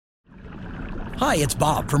Hi, it's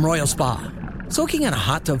Bob from Royal Spa. Soaking in a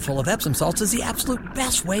hot tub full of Epsom salts is the absolute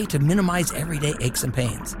best way to minimize everyday aches and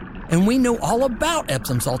pains. And we know all about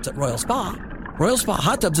Epsom salts at Royal Spa. Royal Spa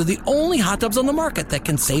hot tubs are the only hot tubs on the market that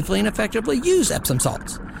can safely and effectively use Epsom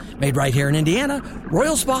salts. Made right here in Indiana,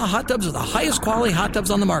 Royal Spa hot tubs are the highest quality hot tubs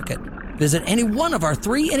on the market. Visit any one of our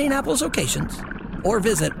 3 Indianapolis locations or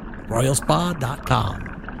visit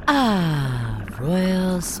royalspa.com. Ah,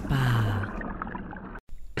 Royal Spa.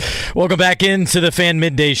 Welcome back into the Fan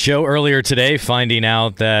Midday Show. Earlier today, finding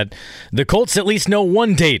out that the Colts at least know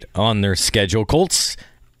one date on their schedule. Colts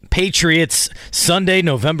Patriots, Sunday,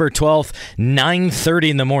 November 12th,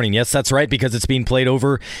 9:30 in the morning. Yes, that's right, because it's being played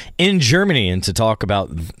over in Germany. And to talk about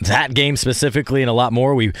that game specifically and a lot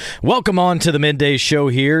more, we welcome on to the Midday Show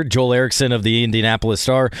here, Joel Erickson of the Indianapolis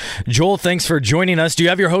Star. Joel, thanks for joining us. Do you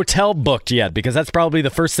have your hotel booked yet? Because that's probably the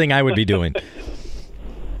first thing I would be doing.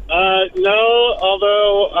 No,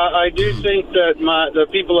 although I do think that the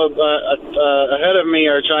people ahead of me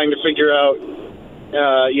are trying to figure out,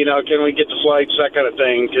 can we get the flights, that kind of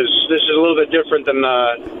thing, because this is a little bit different than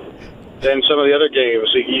some of the other games.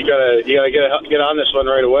 You gotta get on this one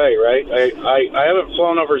right away, right? I haven't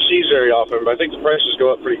flown overseas very often, but I think the prices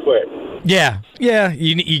go up pretty quick. Yeah,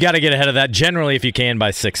 you got to get ahead of that, generally, if you can,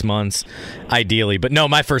 by 6 months, ideally. But no,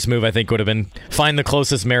 my first move, I think, would have been find the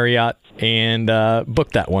closest Marriott and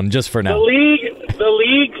book that one just for now. The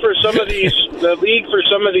league for some of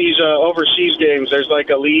these overseas games, there's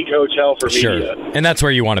like a league hotel for media. Sure, and that's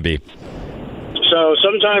where you want to be. So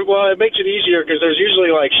sometimes, it makes it easier because there's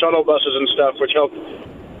usually like shuttle buses and stuff which help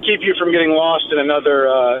keep you from getting lost in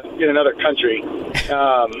another country.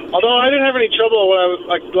 Although I didn't have any trouble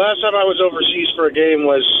when last time I was overseas for a game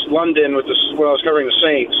was London when I was covering the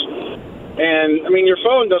Saints. And I mean, your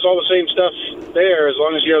phone does all the same stuff there as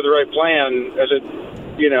long as you have the right plan as it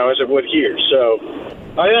would here. So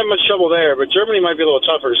I didn't have much trouble there, but Germany might be a little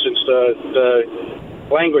tougher since the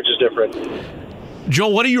language is different.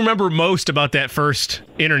 Joel, what do you remember most about that first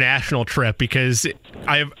international trip? Because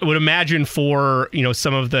I would imagine for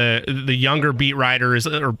some of the younger beat writers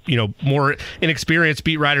or more inexperienced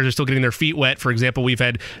beat writers are still getting their feet wet. For example, we've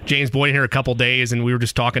had James Boyd in here a couple days, and we were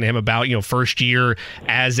just talking to him about first year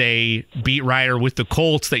as a beat writer with the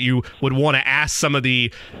Colts, that you would want to ask some of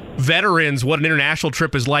the veterans what an international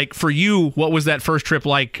trip is like. For you, what was that first trip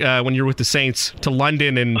like when you were with the Saints to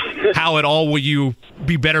London, and how at all will you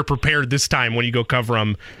be better prepared this time when you go cover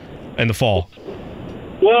them in the fall?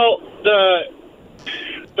 Well, the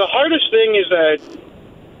hardest thing is that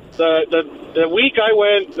the week I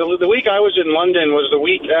went, the week I was in London was the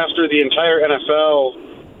week after the entire NFL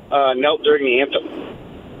knelt during the anthem.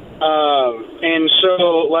 And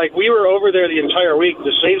so, we were over there the entire week.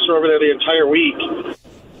 The Saints were over there the entire week.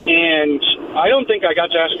 And I don't think I got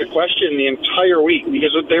to ask a question the entire week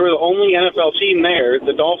because they were the only NFL team there.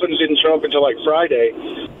 The Dolphins didn't show up until Friday.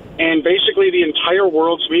 And basically the entire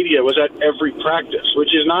world's media was at every practice,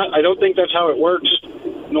 which is not, I don't think that's how it works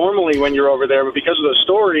normally when you're over there. But because of the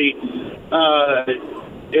story,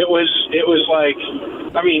 it was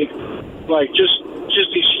just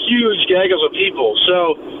these huge gaggles of people.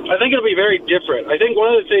 So I think it'll be very different. I think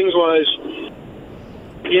one of the things was,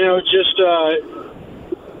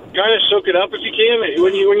 kind of soak it up if you can.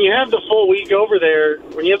 When you have the full week over there,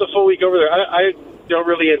 I don't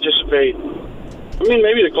really anticipate. I mean,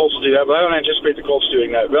 maybe the Colts will do that, but I don't anticipate the Colts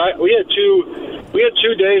doing that. But we had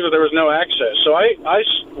 2 days where there was no access, so I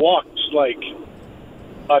walked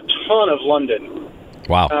a ton of London.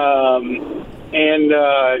 Wow. And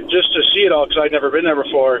just to see it all, because I'd never been there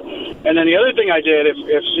before. And then the other thing I did,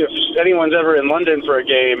 if anyone's ever in London for a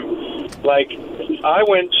game, I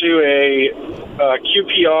went to a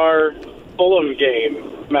QPR Fulham game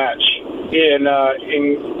match in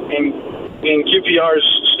QPR's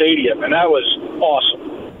stadium, and that was awesome.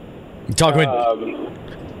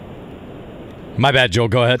 My bad, Joel.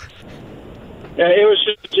 Go ahead. Yeah, it was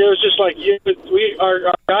just our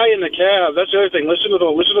guy in the cab. That's the other thing. Listen to the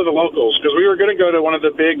locals, because we were going to go to one of the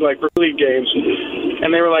big Premier League games,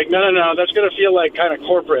 and they were like, no, that's going to feel like kind of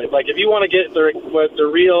corporate. If you want to get what the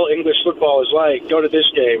real English football is like, go to this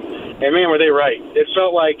game. And man, were they right? It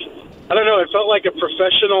felt like it felt like a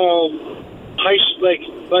professional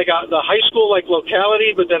the high school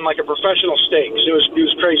locality, but then a professional stakes. It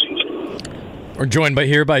was crazy. We're joined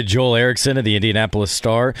here by Joel Erickson of the Indianapolis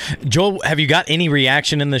Star. Joel, have you got any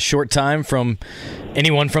reaction in this short time from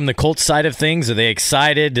anyone from the Colts side of things? Are they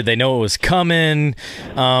excited? Did they know it was coming?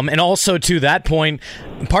 And also to that point,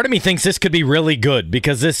 part of me thinks this could be really good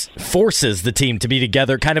because this forces the team to be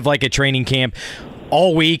together, kind of like a training camp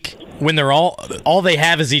all week when they're all they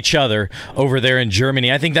have is each other over there in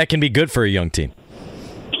Germany. I think that can be good for a young team.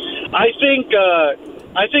 I think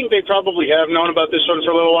they probably have known about this one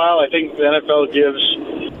for a little while. I think the NFL gives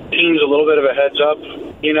teams a little bit of a heads up.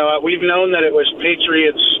 You know, we've known that it was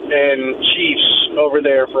Patriots and Chiefs over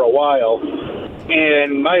there for a while,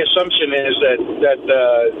 and my assumption is that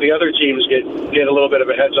the other teams get a little bit of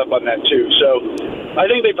a heads up on that too. So I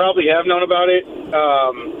think they probably have known about it.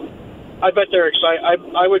 I bet they're excited.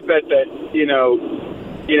 I would bet that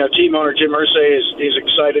team owner Jim Irsay is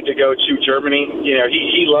excited to go to Germany. You know,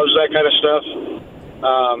 he loves that kind of stuff.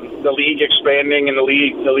 The league expanding and the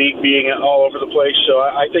league being all over the place. So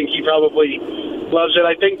I think he probably loves it.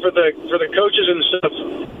 I think for the coaches and stuff,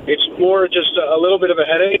 it's more just a little bit of a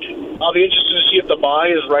headache. I'll be interested to see if the bye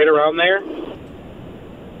is right around there,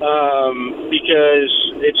 because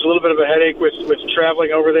it's a little bit of a headache with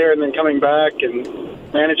traveling over there and then coming back and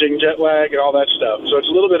managing jet lag and all that stuff. So it's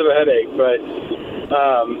a little bit of a headache, but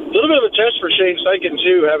a little bit of a test for Shane Steichen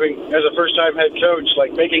too, having as a first-time head coach,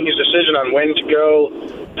 like making his decision on when to go,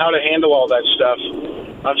 how to handle all that stuff.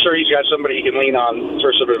 I'm sure he's got somebody he can lean on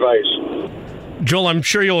for some advice. Joel, I'm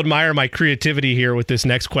sure you'll admire my creativity here with this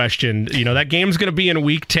next question. You know, that game's going to be in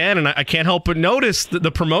Week 10, and I can't help but notice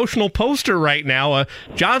the promotional poster right now.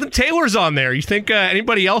 Jonathan Taylor's on there. You think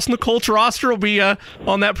anybody else in the Colts roster will be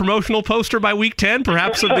on that promotional poster by Week 10,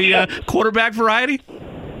 perhaps of the quarterback variety?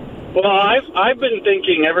 Well, I've been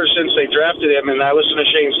thinking ever since they drafted him, and I listened to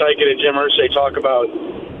Shane Steichen and Jim Irsay talk about,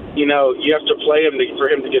 you know, you have to play him for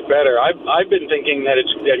him to get better. I've been thinking that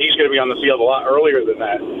he's going to be on the field a lot earlier than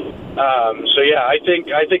that. So yeah, I think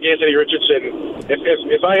Anthony Richardson.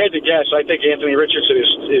 If I had to guess, I think Anthony Richardson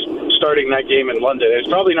is starting that game in London. It's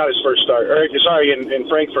probably not his first start. In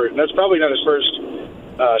Frankfurt. That's probably not his first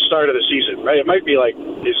start of the season, right? It might be like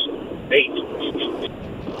his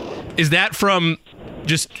 8th. Is that from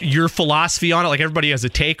just your philosophy on it, like everybody has a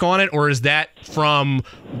take on it, or is that from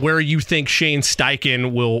where you think Shane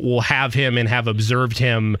Steichen will have him and have observed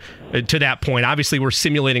him to that point? Obviously, we're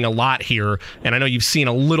simulating a lot here, and I know you've seen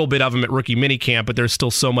a little bit of him at rookie minicamp, but there's still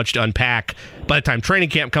so much to unpack by the time training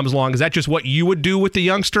camp comes along. Is that just what you would do with the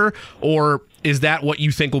youngster, or is that what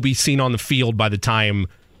you think will be seen on the field by the time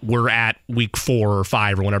we're at week 4 or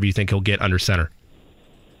 5 or whenever you think he'll get under center?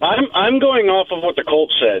 I'm going off of what the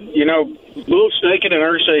Colts said. You know, Will Steichen and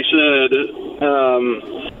Irsay said,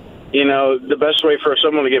 the best way for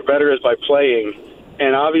someone to get better is by playing.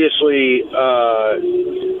 And obviously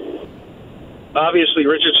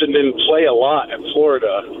Richardson didn't play a lot at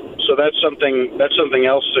Florida, so that's something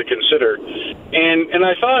else to consider. And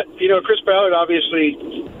I thought, Chris Ballard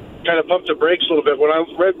obviously kind of pumped the brakes a little bit when I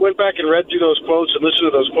went back and read through those quotes and listened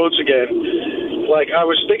to those quotes again. Like, I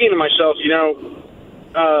was thinking to myself,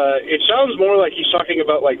 it sounds more like he's talking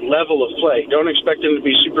about like level of play. Don't expect him to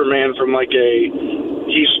be Superman from like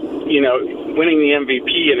he's winning the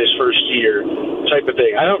MVP in his first year type of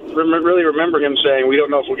thing. I don't really remember him saying we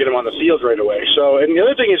don't know if we'll get him on the field right away. So, and the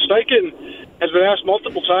other thing is Steichen has been asked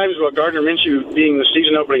multiple times about Gardner Minshew being the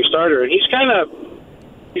season opening starter, and he's kind of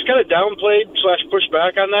downplayed / pushed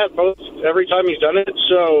back on that both every time he's done it.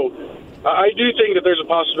 So I do think that there's a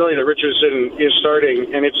possibility that Richardson is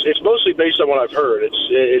starting, and it's mostly based on what I've heard.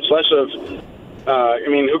 It's less of,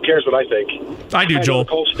 who cares what I think? I do, Joel.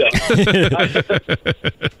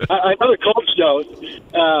 I know the Colts don't,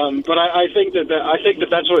 but I think that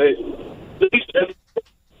that's what at least.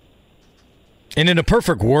 And in a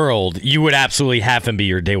perfect world, you would absolutely have him be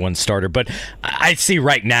your day one starter. But I see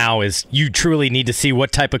right now is you truly need to see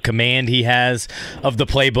what type of command he has of the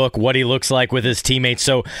playbook, what he looks like with his teammates.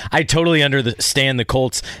 So I totally understand the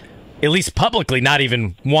Colts, at least publicly, not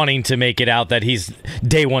even wanting to make it out that he's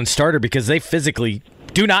day one starter because they physically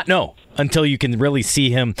do not know until you can really see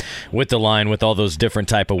him with the line with all those different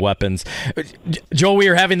type of weapons. Joel, we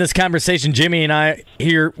are having this conversation, Jimmy and I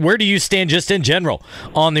here. Where do you stand just in general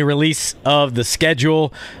on the release of the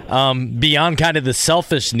schedule beyond kind of the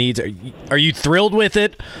selfish needs? Are you thrilled with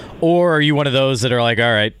it, or are you one of those that are like,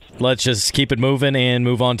 all right, let's just keep it moving and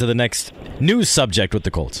move on to the next news subject with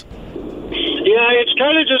the Colts? Yeah, it's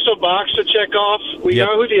kind of just a box to check off. We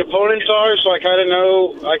know who the opponents are, so I kind of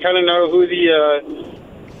know who the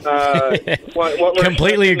what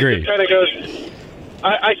completely agree. It kind of goes.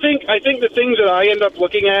 I think the things that I end up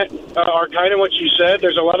looking at are kind of what you said.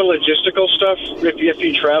 There's a lot of logistical stuff if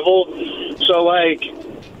you travel. So like,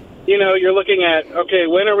 you're looking at, okay,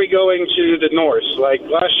 when are we going to the north? Like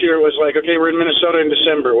last year it was like, okay, we're in Minnesota in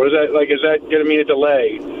December. What is that like? Is that going to mean a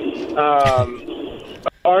delay?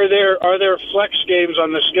 Are there flex games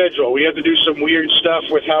on the schedule? We had to do some weird stuff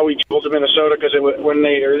with how we traveled to Minnesota because when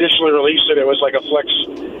they initially released it, it was like a flex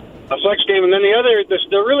game. And then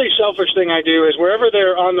the really selfish thing I do is wherever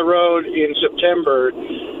they're on the road in September,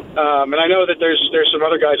 and I know that there's some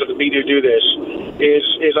other guys at the beat who do this,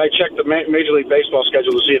 is I check the Major League Baseball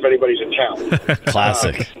schedule to see if anybody's in town.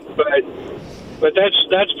 Classic. But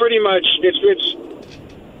that's pretty much it's.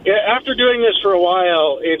 Yeah, after doing this for a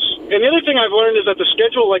while, and the other thing I've learned is that the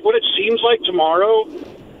schedule, like what it seems like tomorrow,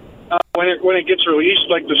 when it gets released,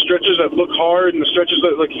 like the stretches that look hard and the stretches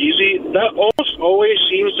that look easy, that almost always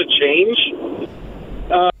seems to change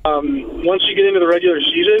once you get into the regular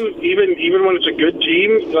season. Even when it's a good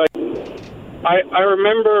team, like I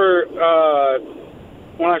remember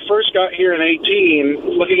when I first got here in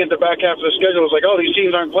 18, looking at the back half of the schedule, I was like, oh, these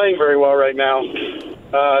teams aren't playing very well right now.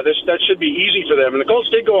 That should be easy for them. And the Colts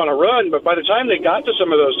did go on a run, but by the time they got to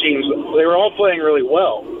some of those teams, they were all playing really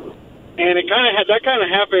well. And that kind of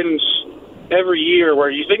happens every year, where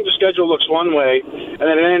you think the schedule looks one way, and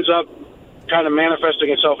then it ends up kind of manifesting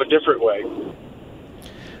itself a different way.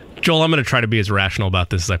 Joel, I'm going to try to be as rational about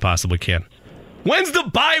this as I possibly can. When's the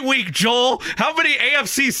bye week, Joel? How many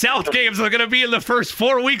AFC South games are going to be in the first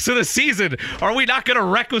 4 weeks of the season? Are we not going to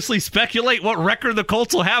recklessly speculate what record the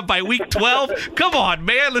Colts will have by week 12? Come on,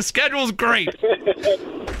 man. The schedule's great.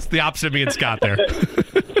 It's the opposite of me and Scott there.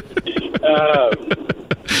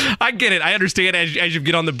 I get it. I understand as you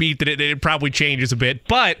get on the beat that it probably changes a bit,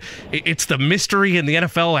 but it's the mystery, and the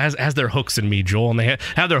NFL has their hooks in me, Joel, and they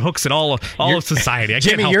have their hooks in all of society.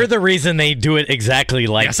 Jimmy, you're the reason they do it exactly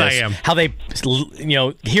like yes, this. I am. How they,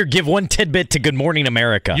 here, give one tidbit to Good Morning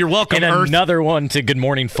America. You're welcome, and Earth. Another one to Good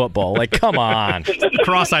Morning Football. Like, come on.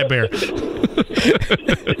 Cross-eyed bear.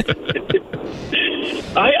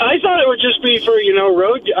 I thought it would just be for,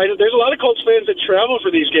 road. There's a lot of Colts fans that travel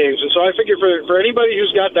for these games, and so I figure for anybody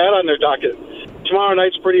who's got that on their docket, tomorrow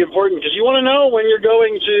night's pretty important, because you want to know when you're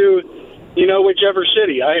going to, whichever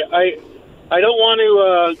city. I don't want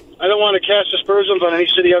to cast aspersions on any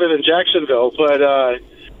city other than Jacksonville, but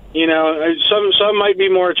some might be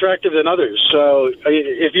more attractive than others. So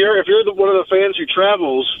if you're one of the fans who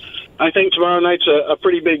travels, I think tomorrow night's a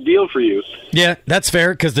pretty big deal for you. Yeah, that's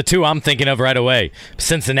fair, because the two I'm thinking of right away,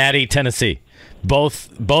 Cincinnati, Tennessee.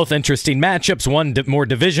 Both interesting matchups, one more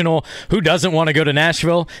divisional. Who doesn't want to go to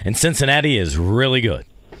Nashville? And Cincinnati is really good.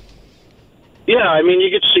 Yeah, I mean, you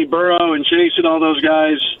get to see Burrow and Chase and all those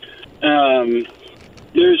guys.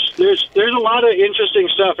 There's a lot of interesting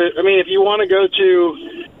stuff. I mean, if you want to go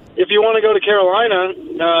to Carolina,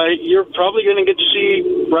 you're probably going to get to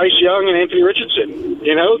see Bryce Young and Anthony Richardson.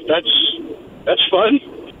 That's fun.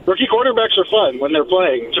 Rookie quarterbacks are fun when they're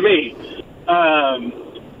playing, to me.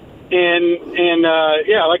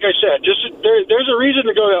 Yeah, like I said, just there's a reason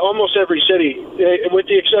to go to almost every city, with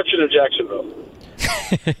the exception of Jacksonville.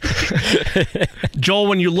 Joel,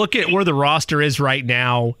 when you look at where the roster is right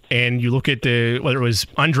now, and you look at whether it was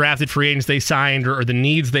undrafted free agents they signed or the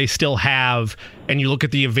needs they still have, and you look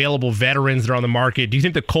at the available veterans that are on the market, do you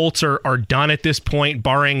think the Colts are done at this point,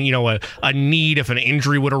 barring a need if an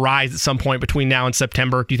injury would arise at some point between now and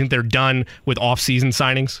September? Do you think they're done with off-season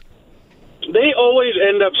signings? They always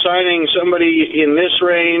end up signing somebody in this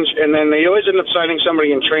range, and then they always end up signing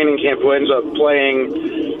somebody in training camp who ends up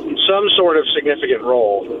playing some sort of significant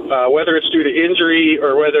role, whether it's due to injury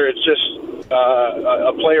or whether it's just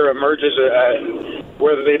a player emerges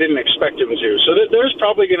whether they didn't expect him to. So there's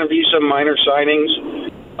probably going to be some minor signings.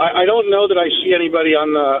 I don't know that I see anybody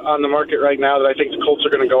on the market right now that I think the Colts are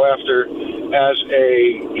going to go after as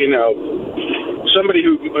somebody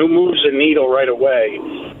who moves the needle right away.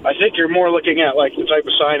 I think you're more looking at like the type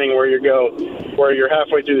of signing where you're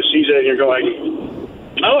halfway through the season and you're going,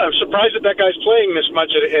 oh, I'm surprised that guy's playing this much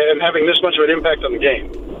and having this much of an impact on the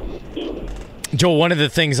game. Joel, one of the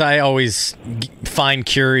things I always find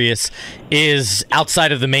curious is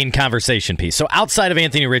outside of the main conversation piece. So outside of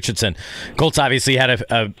Anthony Richardson, Colts obviously had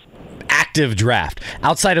a active draft.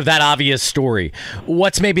 Outside of that obvious story,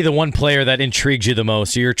 what's maybe the one player that intrigues you the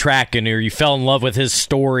most, or you're tracking, or you fell in love with his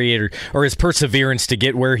story or his perseverance to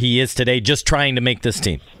get where he is today, just trying to make this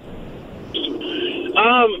team?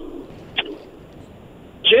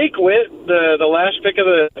 Jake Witt, the last pick of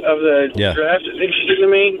the draft, is interesting to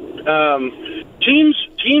me.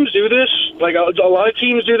 Teams do this. Like a lot of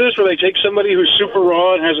teams do this, where they take somebody who's super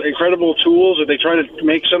raw and has incredible tools, and they try to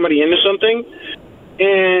make somebody into something.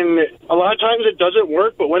 And a lot of times it doesn't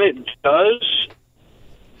work, but when it does,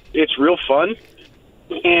 it's real fun.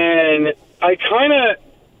 And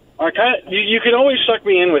you can always suck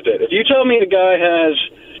me in with it. If you tell me the guy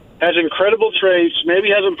has incredible traits, maybe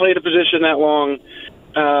hasn't played a position that long,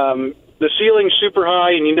 the ceiling's super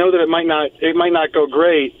high, and you know that it might not go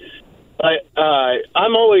great.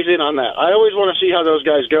 I'm always in on that. I always want to see how those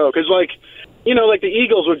guys go, because like the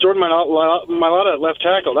Eagles with Jordan Mailata at left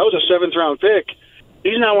tackle, that was a 7th round pick.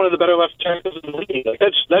 he's now one of the better left tackles in the league. Like,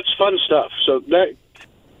 that's fun stuff. So that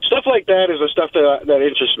stuff like that is the stuff that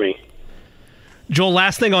interests me. Joel,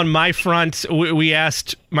 last thing on my front, we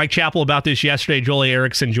asked Mike Chappell about this yesterday, Joel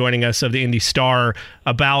Erickson joining us of the Indy Star,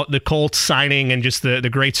 about the Colts signing and just the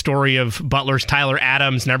great story of Butler's Tyler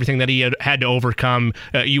Adams and everything that he had to overcome.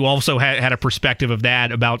 You also had a perspective of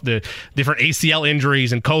that, about the different ACL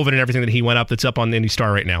injuries and COVID and everything that he went up that's up on the Indy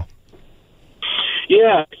Star right now.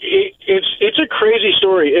 Yeah, it's a crazy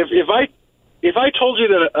story. If I told you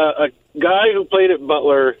that a guy who played at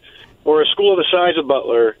Butler or a school the size of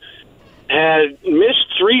Butler had missed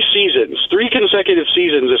 3 consecutive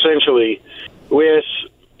seasons, essentially,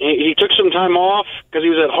 he took some time off because he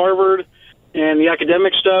was at Harvard and the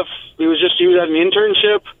academic stuff. He was at an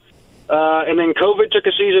internship, and then COVID took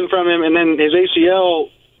a season from him, and then his ACL,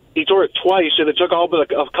 he tore it twice, and it took all but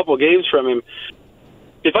a couple of games from him.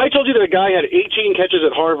 If I told you that a guy had 18 catches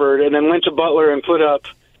at Harvard and then went to Butler and put up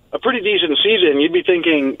a pretty decent season, you'd be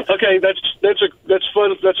thinking, okay, that's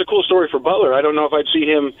fun. That's a cool story for Butler. I don't know if I'd see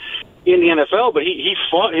him in the NFL, but he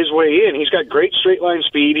fought his way in. He's got great straight line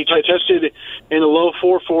speed. He tested in the low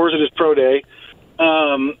 4.4s at his pro day,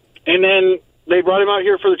 and then they brought him out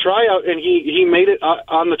here for the tryout, and he made it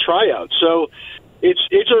on the tryout. So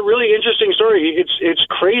it's a really interesting story. It's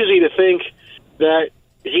crazy to think that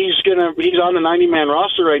he's on the 90-man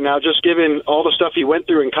roster right now, just given all the stuff he went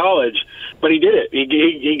through in college. But he did it.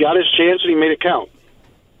 He got his chance, and he made it count.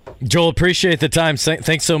 Joel, appreciate the time.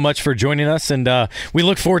 Thanks so much for joining us, and we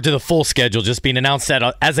look forward to the full schedule just being announced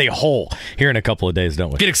as a whole here in a couple of days,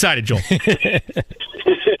 don't we? Get excited, Joel.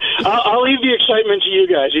 I'll leave the excitement to you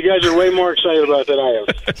guys. You guys are way more excited about it than I am.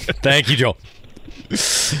 Thank you, Joel.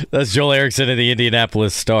 That's Joel Erickson of the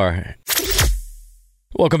Indianapolis Star.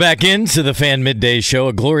 Welcome back into the Fan Midday Show.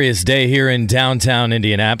 A glorious day here in downtown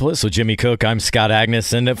Indianapolis with Jimmy Cook. I'm Scott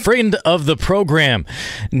Agnes, and a friend of the program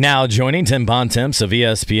now joining, Tim Bontemps of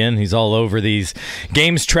ESPN. He's all over these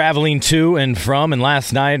games, traveling to and from, and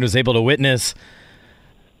last night was able to witness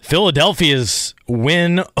Philadelphia's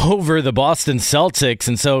win over the Boston Celtics.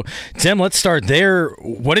 And so, Tim, let's start there.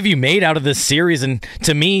 What have you made out of this series? And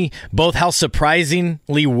to me, both how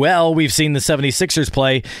surprisingly well we've seen the 76ers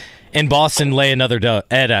play and Boston lay another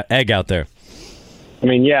egg out there. I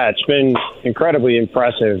mean, yeah, it's been incredibly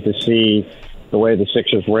impressive to see the way the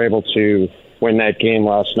Sixers were able to win that game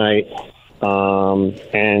last night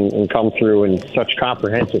and come through in such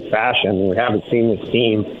comprehensive fashion. We haven't seen this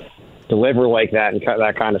team deliver like that in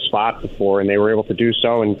that kind of spot before, and they were able to do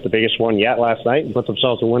so in the biggest one yet last night and put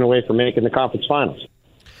themselves a win away from making the conference finals.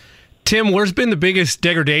 Tim, where's been the biggest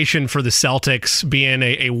degradation for the Celtics, being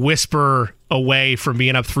a whisper away from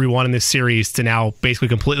being up 3-1 in this series to now basically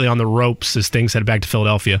completely on the ropes as things head back to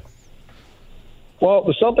Philadelphia? Well,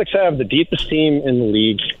 the Celtics have the deepest team in the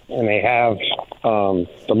league, and they have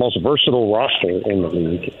the most versatile roster in the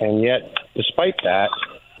league. And yet, despite that,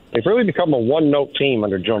 they've really become a one-note team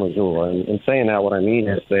under Joe Mazzulla. And in saying that, what I mean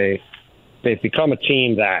is they've become a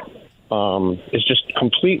team that is just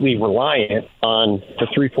completely reliant on the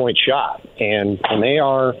three-point shot. And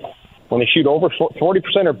when they shoot over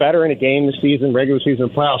 40% or better in a game this season, regular season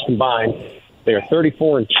and playoffs combined, they are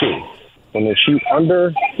 34-2. When they shoot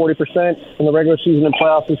under 40% in the regular season and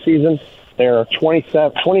playoffs this season, they're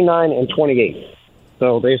 29-28.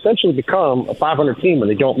 So they essentially become a 500 team when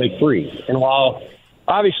they don't make threes. And while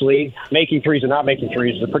obviously making threes and not making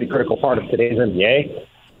threes is a pretty critical part of today's NBA,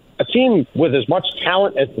 a team with as much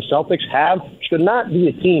talent as the Celtics have should not be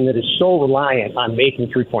a team that is so reliant on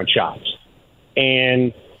making three-point shots.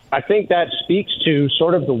 And I think that speaks to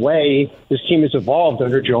sort of the way this team has evolved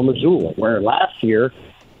under Joe Mazzulla, where last year,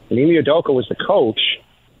 when Ime Udoka was the coach,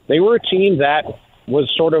 they were a team that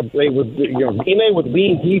was sort of, Ime would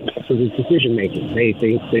lean deep for his decision-making.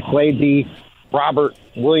 They played the Robert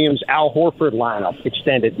Williams, Al Horford lineup,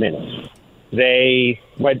 extended minutes. They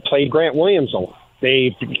played Grant Williams a lot.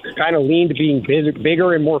 They kind of leaned to being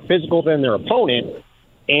bigger and more physical than their opponent.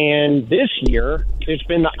 And this year, it's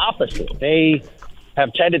been the opposite. They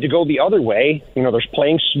have tended to go the other way. They're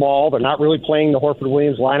playing small. They're not really playing the Horford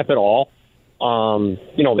Williams lineup at all.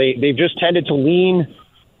 They've just tended to lean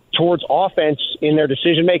towards offense in their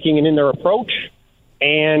decision-making and in their approach.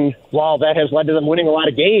 And while that has led to them winning a lot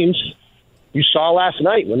of games, you saw last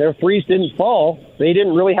night when their threes didn't fall, they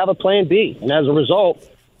didn't really have a plan B. And as a result,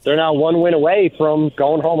 they're now one win away from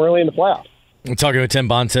going home early in the playoffs. I'm talking with Tim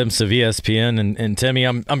Bontemps of ESPN, and Timmy,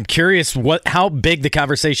 I'm curious how big the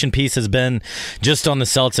conversation piece has been just on the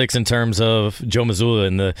Celtics in terms of Joe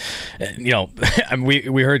Mazzulla and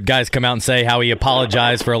we heard guys come out and say how he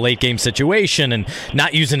apologized for a late game situation and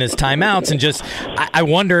not using his timeouts, and just I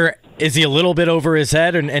wonder Is he a little bit over his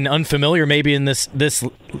head and unfamiliar maybe in this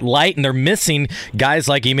light, and they're missing guys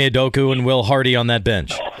like Ime Udoka and Will Hardy on that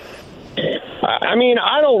bench? I mean,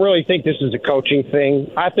 I don't really think this is a coaching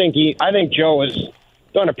thing. I think Joe has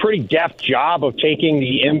done a pretty deft job of taking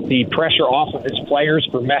the pressure off of his players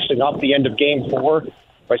for messing up the end of Game 4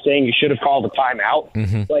 by saying you should have called a timeout.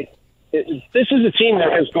 Mm-hmm. This is a team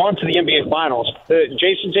that has gone to the NBA Finals.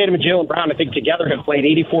 Jason Tatum and Jaylen Brown, I think, together have played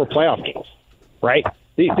 84 playoff games, right?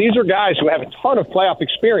 These are guys who have a ton of playoff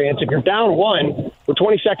experience. If you're down 1 with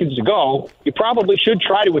 20 seconds to go, you probably should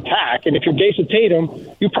try to attack. And if you're Jason Tatum,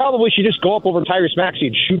 you probably should just go up over Tyrese Maxey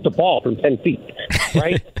and shoot the ball from 10 feet,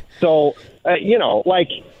 right? So, I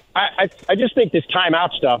just think this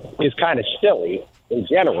timeout stuff is kind of silly in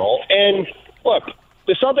general. And, look,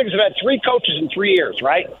 the Celtics have had 3 coaches in 3 years,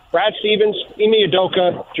 right? Brad Stevens, Ime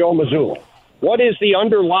Udoka, Joe Mazzulla. What is the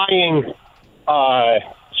underlying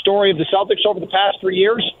story of the Celtics over the past 3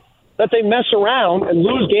 years? That they mess around and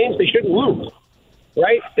lose games they shouldn't lose,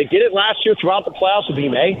 right? They did it last year throughout the playoffs with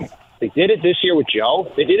Ime. They did it this year with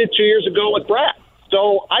Joe. They did it 2 years ago with Brad.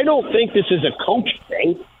 So I don't think this is a coach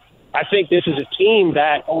thing. I think this is a team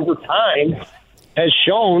that over time has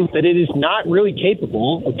shown that it is not really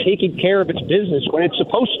capable of taking care of its business when it's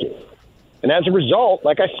supposed to. And as a result,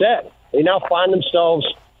 like I said, they now find themselves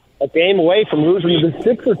a game away from losing to the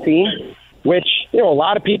Sixers team, which, a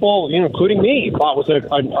lot of people, including me, thought was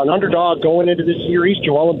an underdog going into this series.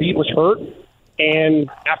 Joel Embiid was hurt. And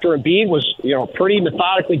after Embiid was, pretty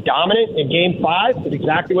methodically dominant in Game 5, did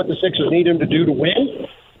exactly what the Sixers needed him to do to win.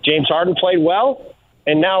 James Harden played well.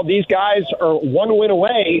 And now these guys are 1 win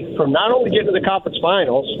away from not only getting to the conference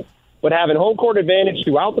finals, but having home court advantage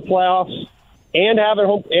throughout the playoffs and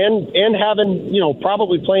having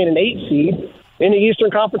probably playing an 8 seed in the Eastern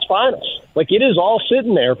Conference Finals. It is all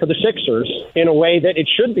sitting there for the Sixers in a way that it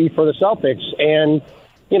should be for the Celtics. And,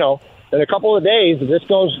 in a couple of days, if this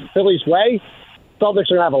goes Philly's way, Celtics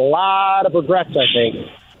are going to have a lot of regrets, I think,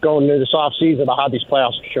 going into this offseason about how these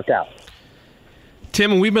playoffs shook out.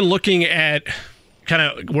 Tim, we've been looking at kind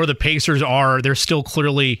of where the Pacers are. They're still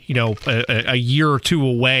clearly, a year or 2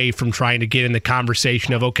 away from trying to get in the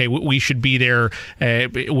conversation of, okay, we should be there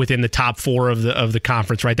within the top 4 of the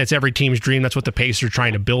conference, right? That's every team's dream. That's what the Pacers are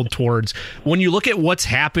trying to build towards. When you look at what's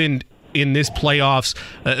happened in this playoffs,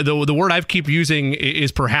 the word I keep using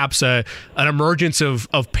is perhaps an emergence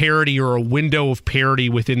of parity or a window of parity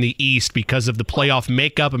within the East because of the playoff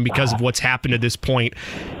makeup and because of what's happened to this point.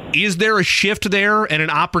 Is there a shift there and an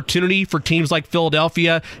opportunity for teams like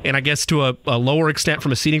Philadelphia and I guess to a lower extent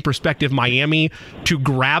from a seeding perspective, Miami, to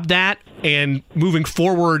grab that? And moving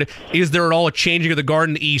forward, is there at all a changing of the guard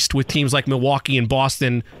in the East with teams like Milwaukee and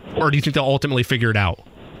Boston, or do you think they'll ultimately figure it out?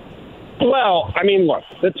 Well, I mean, look,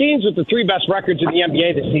 the teams with the 3 best records in the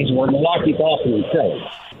NBA this season were Milwaukee, Boston, and Philly,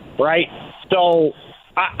 right? So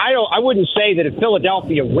I wouldn't say that if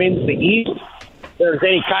Philadelphia wins the East, there's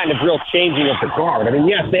any kind of real changing of the guard. I mean,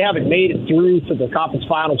 yes, they haven't made it through to the conference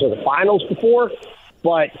finals or the finals before,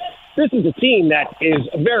 but this is a team that is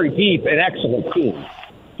a very deep and excellent team.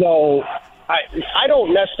 So I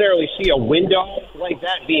don't necessarily see a window like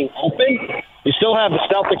that being open. You still have the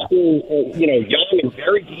Celtics being, young and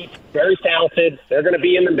very deep, very talented. They're going to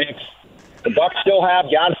be in the mix. The Bucks still have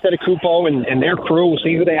Giannis Antetokounmpo and their crew. We'll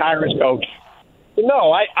see who they hire as coach. But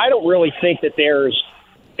no, I don't really think that there's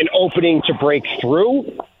an opening to break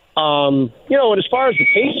through. And as far as the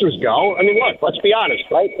Pacers go, I mean, look, let's be honest,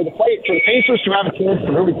 right? For the Pacers to have a chance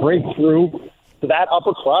to really break through to that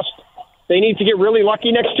upper crust, they need to get really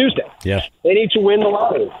lucky next Tuesday. Yeah. They need to win the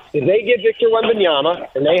lottery. If they get Victor Wembanyama,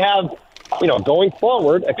 and they have, going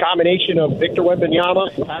forward, a combination of Victor Wembanyama,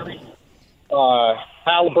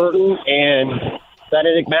 Halliburton, and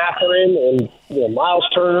Benedict Mathurin, and Miles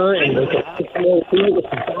Turner, and they can have some more team with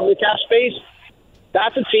some salary cap space.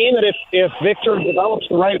 That's a team that if Victor develops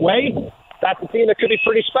the right way, that's a team that could be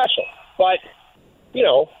pretty special. But,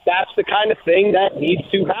 that's the kind of thing that needs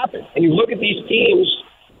to happen. And you look at these teams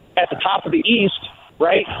at the top of the East,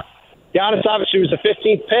 right? Giannis obviously was the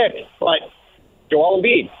 15th pick, but Joel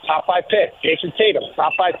Embiid, top 5 pick. Jason Tatum,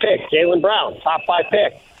 top 5 pick. Jaylen Brown, top 5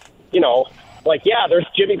 pick. There's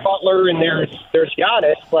Jimmy Butler and there's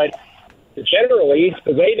Giannis, but generally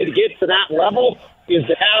the way to get to that level is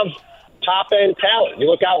to have top-end talent. You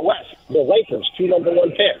look out west, the Lakers, 2 number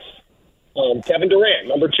 1 picks. Kevin Durant,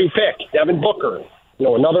 number 2 pick. Devin Booker,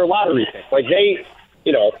 another lottery pick.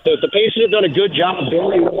 The Pacers have done a good job of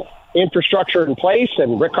building infrastructure in place,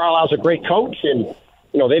 and Rick Carlisle's a great coach, and,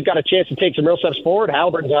 they've got a chance to take some real steps forward.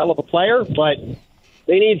 Halliburton's a hell of a player, but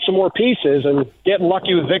they need some more pieces, and getting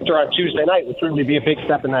lucky with Victor on Tuesday night would certainly be a big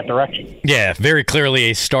step in that direction. Yeah, very clearly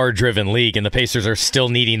a star-driven league, and the Pacers are still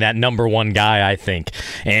needing that number one guy, I think.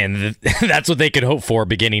 And that's what they could hope for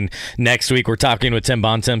beginning next week. We're talking with Tim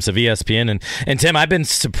Bontemps of ESPN. And Tim, I've been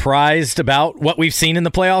surprised about what we've seen in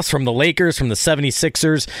the playoffs from the Lakers, from the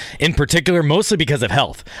 76ers in particular, mostly because of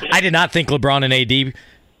health. I did not think LeBron and AD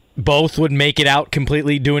both would make it out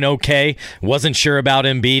completely doing okay. Wasn't sure about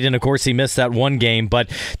Embiid, and of course he missed that one game. But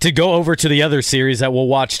to go over to the other series that we'll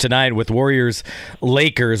watch tonight with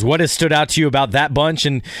Warriors-Lakers, what has stood out to you about that bunch,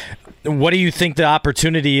 and what do you think the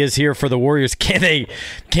opportunity is here for the Warriors? Can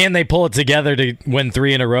they pull it together to win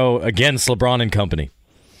 3 in a row against LeBron and company?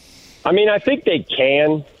 I mean, I think they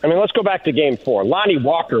can. I mean, let's go back to Game 4. Lonnie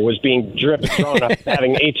Walker was being drawn up,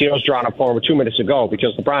 having ATOs drawn up for him 2 minutes ago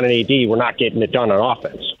because LeBron and AD were not getting it done on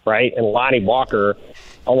offense, right? And Lonnie Walker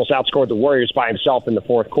almost outscored the Warriors by himself in the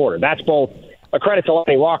fourth quarter. That's both a credit to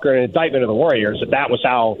Lonnie Walker and an indictment of the Warriors that was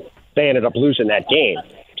how they ended up losing that game.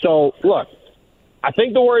 So, look, I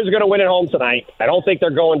think the Warriors are going to win at home tonight. I don't think they're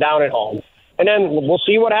going down at home. And then we'll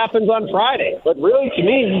see what happens on Friday. But really, to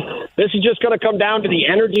me, this is just going to come down to the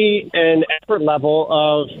energy and effort level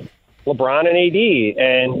of LeBron and AD.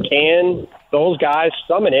 And can those guys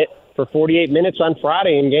summon it for 48 minutes on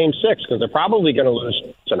Friday in Game 6? Because they're probably going to lose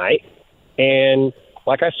tonight. And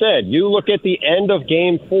like I said, you look at the end of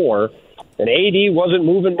Game 4, and AD wasn't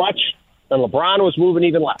moving much, and LeBron was moving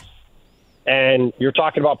even less. And you're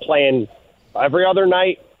talking about playing every other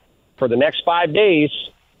night for the next 5 days.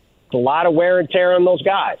 It's a lot of wear and tear on those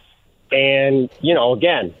guys. And,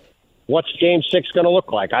 again, what's Game 6 going to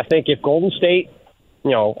look like? I think if Golden State, I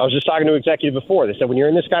was just talking to an executive before. They said when you're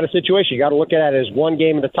in this kind of situation, you got to look at it as one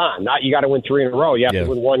game at a time. Not you got to win 3 in a row. You have to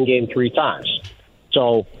win one game 3 times.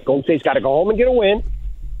 So Golden State's got to go home and get a win.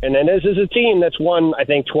 And then this is a team that's won, I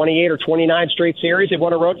think, 28 or 29 straight series. They've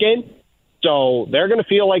won a road game. So they're going to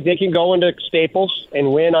feel like they can go into Staples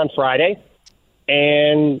and win on Friday.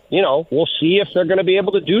 And, we'll see if they're going to be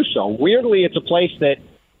able to do so. Weirdly, it's a place that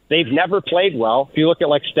they've never played well. If you look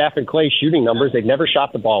at, Steph and Clay's shooting numbers, they've never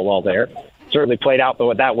shot the ball well there. Certainly played out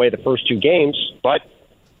that way the first 2 games. But,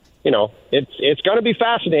 it's going to be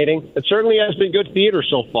fascinating. It certainly has been good theater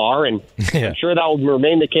so far, and I'm sure that will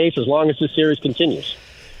remain the case as long as this series continues.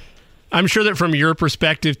 I'm sure that from your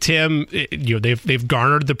perspective, Tim, they've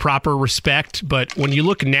garnered the proper respect. But when you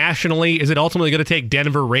look nationally, is it ultimately going to take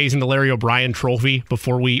Denver raising the Larry O'Brien Trophy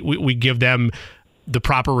before we give them the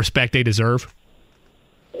proper respect they deserve?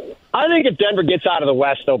 I think if Denver gets out of the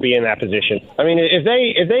West, they'll be in that position. I mean, if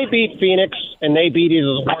they beat Phoenix and they beat either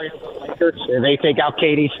the Warriors or the Lakers, and they take out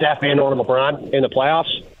KD, Steph, and or LeBron in the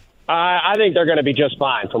playoffs, I think they're going to be just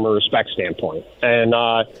fine from a respect standpoint. And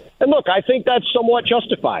look, I think that's somewhat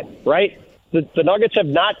justified, right? The Nuggets have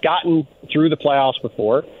not gotten through the playoffs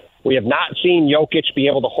before. We have not seen Jokic be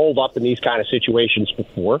able to hold up in these kind of situations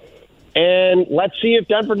before. And let's see if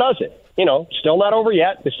Denver does it. Still not over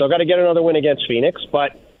yet. They still got to get another win against Phoenix.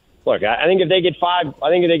 But look, I think if they get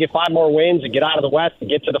 5 more wins and get out of the West and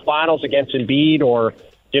get to the finals against Embiid or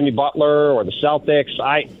Jimmy Butler or the Celtics,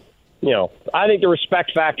 I think the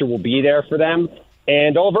respect factor will be there for them,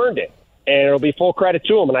 and they'll have earned it. And it'll be full credit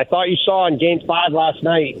to them. And I thought you saw in Game 5 last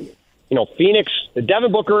night, Phoenix,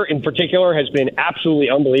 Devin Booker in particular, has been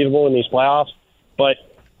absolutely unbelievable in these playoffs. But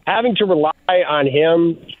having to rely on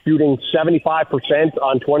him shooting 75%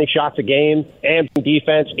 on 20 shots a game and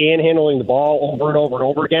defense and handling the ball over and over and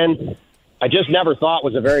over again, I just never thought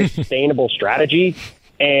was a very sustainable strategy.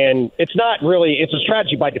 And it's not really, it's a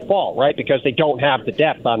strategy by default, right? Because they don't have the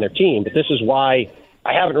depth on their team. But this is why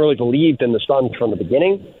I haven't really believed in the Suns from the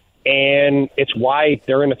beginning. And it's why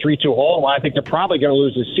they're in a 3-2 hole. Why I think they're probably going to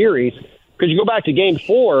lose this series. Because you go back to Game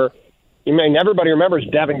 4, everybody remembers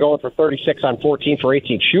Devin going for 36 on 14 for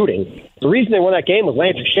 18 shooting. The reason they won that game was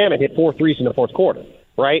Landry Shamet hit 4 threes in the fourth quarter,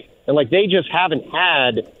 right? And they just haven't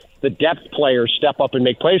had the depth players step up and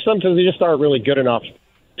make plays. Sometimes they just aren't really good enough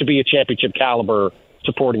to be a championship caliber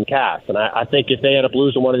supporting cast. And I think if they end up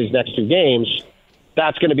losing one of these next 2 games,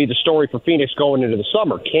 that's going to be the story for Phoenix going into the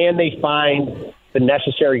summer. Can they find the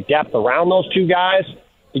necessary depth around those 2 guys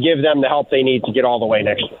to give them the help they need to get all the way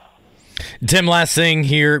next year? Tim, last thing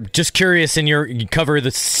here. Just curious, you cover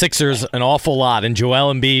the Sixers an awful lot, and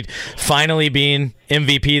Joel Embiid finally being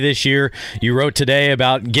MVP this year. You wrote today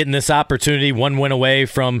about getting this opportunity, 1 win away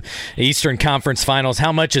from Eastern Conference Finals.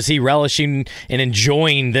 How much is he relishing and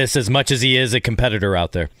enjoying this as much as he is a competitor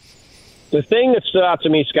out there? The thing that stood out to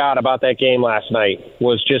me, Scott, about that game last night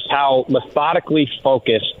was just how methodically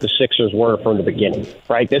focused the Sixers were from the beginning,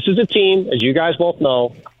 right? This is a team, as you guys both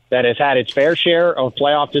know, that has had its fair share of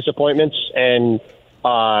playoff disappointments and,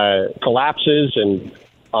 collapses and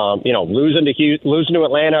losing to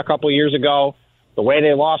Atlanta a couple of years ago, the way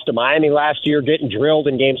they lost to Miami last year, getting drilled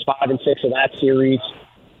in games 5 and 6 of that series.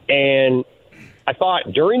 And I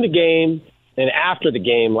thought during the game and after the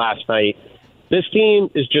game last night, this team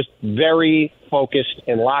is just very focused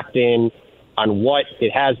and locked in on what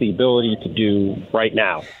it has the ability to do right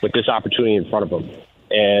now with this opportunity in front of them.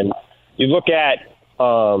 And you look at,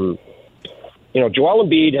 Joel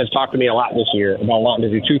Embiid has talked to me a lot this year about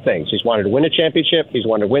wanting to do 2 things. He's wanted to win a championship. He's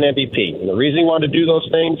wanted to win MVP. And the reason he wanted to do those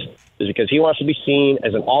things is because he wants to be seen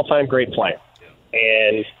as an all-time great player.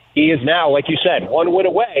 And he is now, like you said, 1 win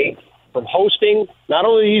away from hosting not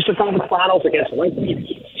only the Eastern Conference Finals against a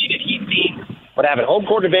seeded Heat team, but having home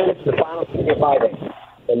court advantage in the finals to get by them.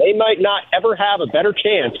 And they might not ever have a better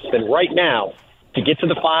chance than right now to get to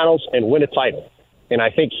the finals and win a title. And I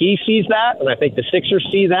think he sees that, and I think the Sixers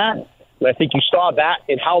see that, and I think you saw that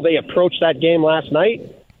in how they approached that game last night,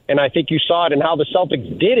 and I think you saw it in how the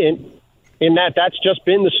Celtics didn't, in that that's just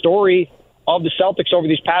been the story of the Celtics over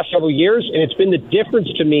these past several years, and it's been the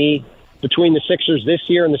difference to me between the Sixers this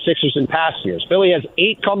year and the Sixers in past years. Philly has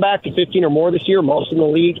 8 comeback to 15 or more this year, most in the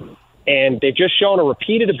league, and they've just shown a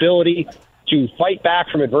repeated ability to fight back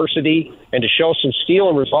from adversity and to show some steel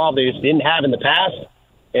and resolve they just didn't have in the past.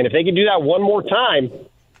 And if they can do that one more time,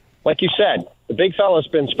 like you said, the big fella's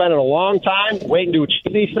been spending a long time waiting to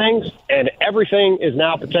achieve these things, and everything is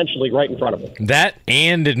now potentially right in front of him. That,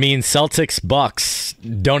 and it means Celtics-Bucks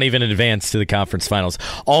don't even advance to the conference finals.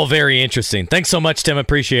 All very interesting. Thanks so much, Tim.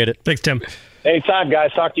 Appreciate it. Thanks, Tim. Anytime,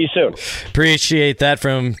 guys. Talk to you soon. Appreciate that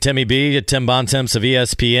from Timmy B. Tim Bontemps of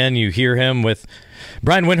ESPN. You hear him with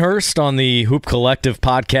Brian Windhurst on the Hoop Collective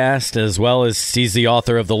podcast, as well as he's the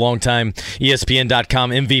author of the longtime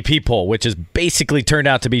ESPN.com MVP poll, which has basically turned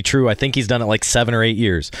out to be true. I think he's done it like 7 or 8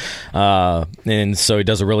 years. And so he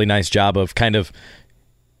does a really nice job of kind of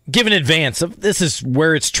giving advance of this is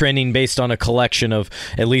where it's trending based on a collection of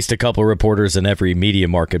at least a couple of reporters in every media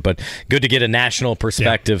market. But good to get a national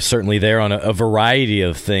perspective, certainly there on a variety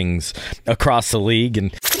of things across the league.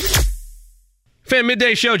 And Fan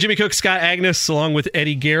Midday Show, Jimmy Cook, Scott Agnes, along with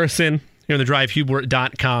Eddie Garrison here in the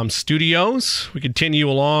DriveHubert.com studios. We continue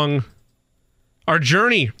along our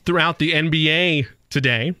journey throughout the NBA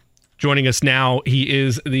today. Joining us now, he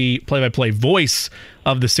is the play-by-play voice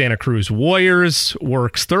of the Santa Cruz Warriors,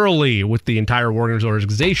 works thoroughly with the entire Warriors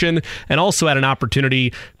organization, and also had an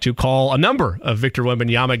opportunity to call a number of Victor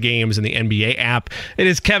Wembanyama games in the NBA app. It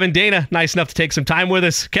is Kevin Dana, nice enough to take some time with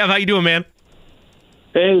us. Kev, how you doing, man?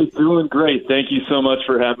 Hey, doing great. Thank you so much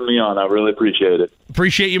for having me on. I really appreciate it.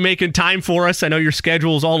 Appreciate you making time for us. I know your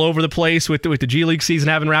schedule's all over the place with the G League season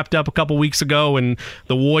having wrapped up a couple weeks ago and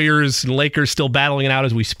the Warriors and Lakers still battling it out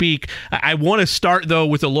as we speak. I want to start, though,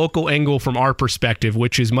 with a local angle from our perspective,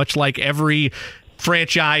 which is much like every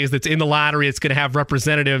franchise that's in the lottery. It's going to have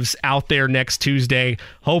representatives out there next Tuesday,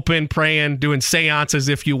 hoping, praying, doing seances,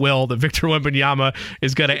 if you will, that Victor Wembanyama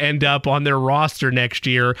is going to end up on their roster next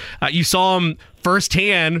year. You saw him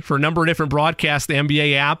firsthand for a number of different broadcasts, the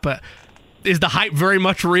NBA app. Is the hype very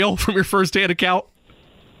much real from your firsthand account?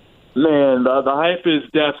 Man, the hype is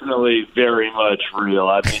definitely very much real.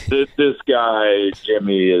 I mean, this guy,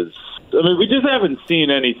 Jimmy, is... I mean, we just haven't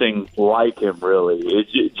seen anything like him, really.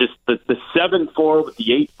 It's just the 7'4" with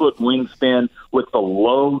the 8-foot wingspan, with the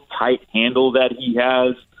low, tight handle that he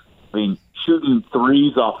has. I mean, shooting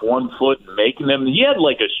threes off 1 foot and making them. He had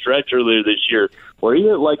like a stretch earlier this year where he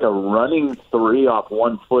had like a running 3 off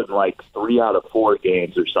 1 foot in like 3 out of 4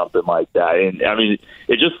 games or something like that. And I mean,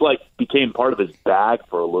 it just like became part of his bag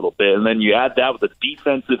for a little bit. And then you add that with the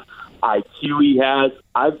defensive IQ he has.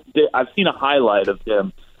 I've seen a highlight of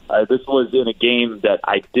him. This was in a game that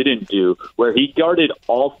I didn't do, where he guarded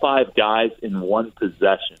all 5 guys in 1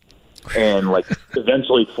 possession and like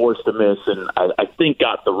eventually forced a miss, and I think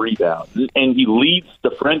got the rebound. And he leads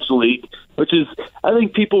the French league, which is, I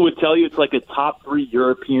think people would tell you it's like a top 3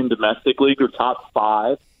 European domestic league or top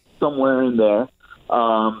 5, somewhere in there,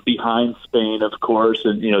 behind Spain, of course,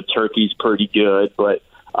 and Turkey's pretty good, but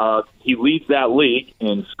he leads that league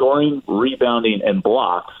in scoring, rebounding, and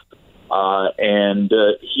blocks. And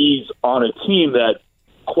he's on a team that,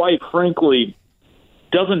 quite frankly,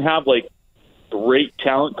 doesn't have like great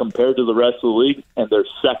talent compared to the rest of the league, and they're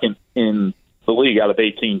second in the league out of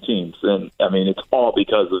 18 teams. And I mean, it's all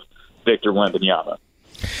because of Victor Wembanyama.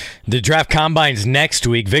 The draft combine's next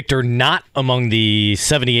week. Victor not among the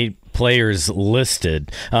 78 players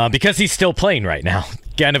listed because he's still playing right now.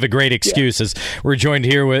 kind of a great excuse as we're joined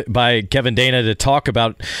here by Kevin Dana to talk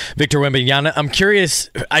about Victor Wembanyama. I'm curious,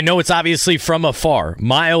 I know it's obviously from afar,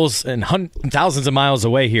 miles and thousands of miles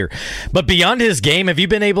away here, but beyond his game, have you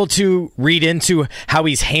been able to read into how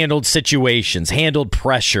he's handled situations, handled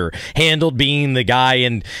pressure, handled being the guy,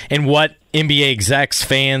 and what NBA execs,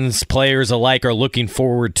 fans, players alike are looking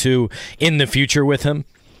forward to in the future with him?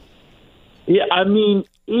 Yeah, I mean,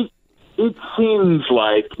 it seems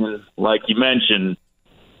like you mentioned,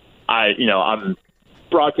 I'm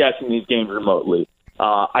broadcasting these games remotely.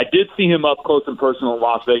 I did see him up close and personal in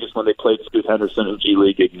Las Vegas when they played Scoot Henderson in G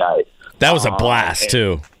League Ignite. That was a blast,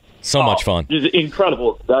 too. So much fun. It was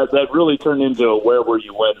incredible. That really turned into a where were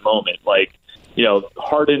you when moment. Like,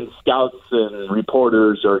 hardened scouts and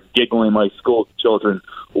reporters are giggling like school children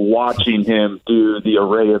watching him do the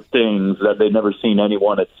array of things that they've never seen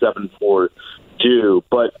anyone at 7'4" do.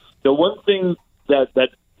 But the one thing that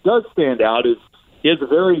does stand out is he has a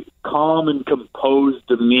very calm and composed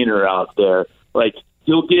demeanor out there. Like,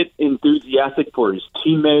 he'll get enthusiastic for his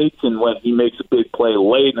teammates, and when he makes a big play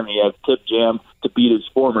late and he has tip jam to beat his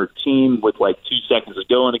former team with 2 seconds to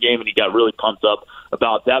go in the game, and he got really pumped up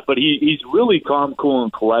about that. But he's really calm, cool,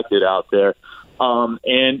 and collected out there.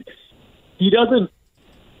 And he doesn't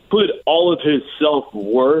put all of his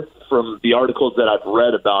self-worth from the articles that I've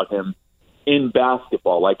read about him in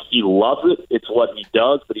basketball. Like, he loves it. It's what he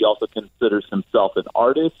does, but he also considers himself an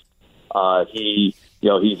artist. He's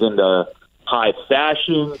into high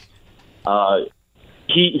fashion.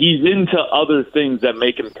 He's into other things that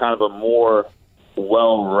make him kind of a more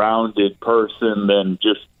well-rounded person than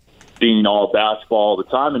just being all basketball all the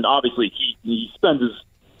time. And obviously, he spends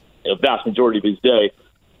his vast majority of his day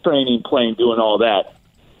training, playing, doing all that.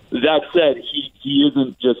 That said, he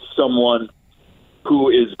isn't just someone who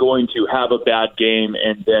is going to have a bad game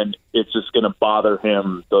and then it's just going to bother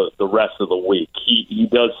him the rest of the week. He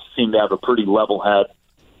does seem to have a pretty level head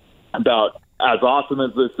about, as awesome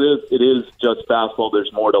as this is, it is just basketball.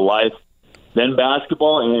 There's more to life than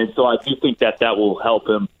basketball, and so I do think that will help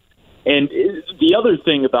him. And the other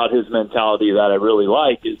thing about his mentality that I really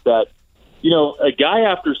like is that, a guy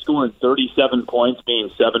after scoring 37 points, being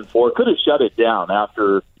 7'4", could have shut it down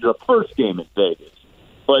after the first game in Vegas.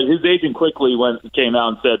 But his agent quickly came out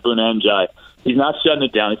and said, Boone Njai, he's not shutting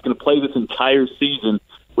it down. He's going to play this entire season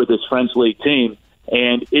with his French League team.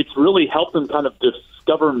 And it's really helped him kind of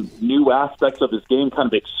discover new aspects of his game, kind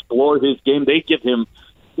of explore his game. They give him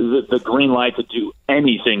the green light to do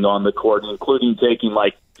anything on the court, including taking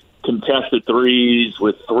contested threes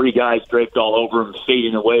with 3 guys draped all over him,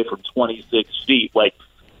 fading away from 26 feet.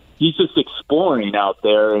 He's just exploring out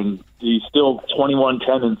there, and he's still 21,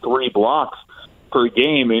 10, and 3 blocks per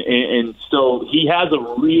game. And so he has a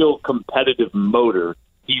real competitive motor.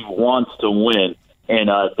 He wants to win. And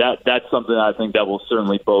that's something I think that will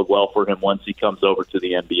certainly bode well for him once he comes over to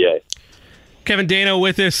the NBA. Kevin Dana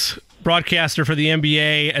with us, broadcaster for the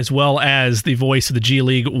NBA, as well as the voice of the G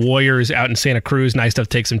League Warriors out in Santa Cruz. Nice to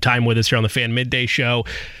take some time with us here on the Fan Midday Show.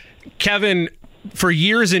 Kevin, for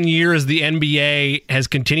years and years, the NBA has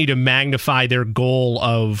continued to magnify their goal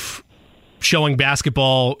of showing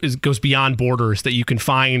basketball goes beyond borders, that you can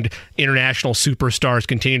find international superstars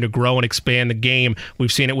continue to grow and expand the game.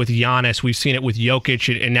 We've seen it with Giannis. We've seen it with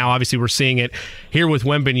Jokic. And now, obviously, we're seeing it here with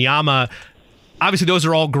Wembanyama. Obviously, those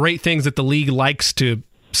are all great things that the league likes to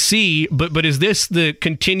see. But is this the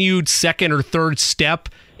continued second or third step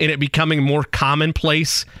in it becoming more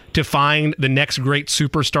commonplace to find the next great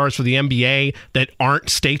superstars for the NBA that aren't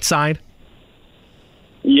stateside?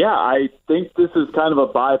 Yeah, I think this is kind of a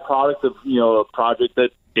byproduct of, a project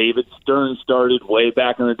that David Stern started way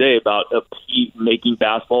back in the day about making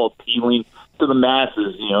basketball appealing to the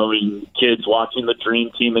masses. Kids watching the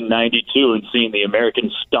Dream Team in '92 and seeing the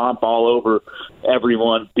Americans stomp all over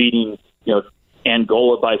everyone, beating,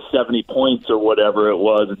 Angola by 70 points or whatever it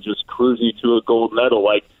was, and just cruising to a gold medal.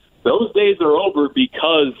 Those days are over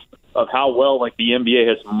because of how well the NBA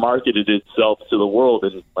has marketed itself to the world.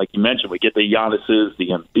 And like you mentioned, we get the Giannis's,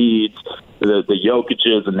 the Embiids, the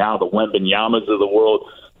Jokic's, and now the Wembanyamas of the world.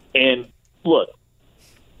 And look,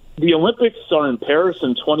 the Olympics are in Paris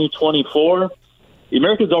in 2024. The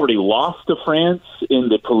Americans already lost to France in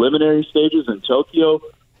the preliminary stages in Tokyo.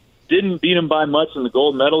 Didn't beat them by much in the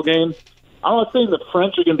gold medal game. I'm not saying the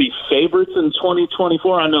French are going to be favorites in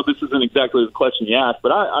 2024. I know this isn't exactly the question you asked,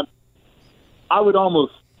 but I would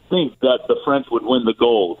almost think that the French would win the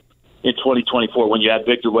gold in 2024 when you add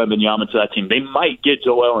Victor Wembanyama to that team. They might get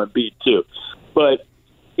Joel Embiid too. But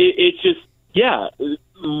it's just,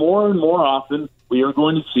 more and more often we are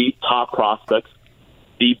going to see top prospects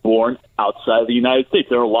be born outside of the United States.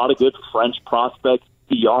 There are a lot of good French prospects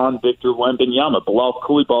beyond Victor Wembanyama. Bilal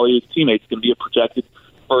Coulibaly, his teammates, can be a projected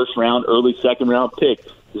first-round, early second-round pick.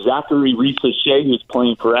 Zachary Reese-Shea, who's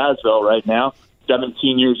playing for Asvel right now,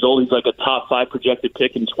 17 years old. He's like a top 5 projected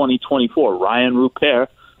pick in 2024. Ryan Rupert,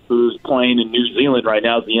 who's playing in New Zealand right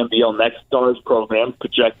now, is the NBL Next Stars program,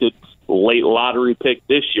 projected late lottery pick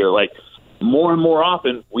this year. Like, more and more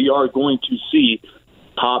often, we are going to see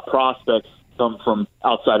top prospects come from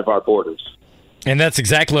outside of our borders. And that's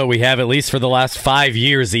exactly what we have, at least for the last 5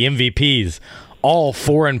 years, the MVPs. All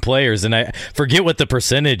foreign players, and I forget what the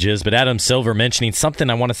percentage is, but Adam Silver mentioning something,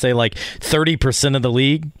 I want to say like 30% of the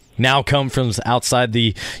league now come from outside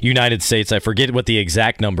the United States. I forget what the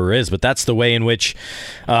exact number is, but that's the way in which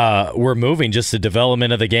we're moving, just the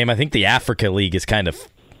development of the game. I think the Africa League is kind of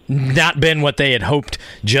not been what they had hoped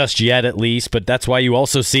just yet, at least, but that's why you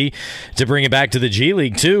also see, to bring it back to the G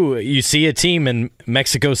League too, you see a team in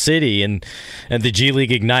Mexico City and the G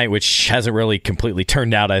League Ignite, which hasn't really completely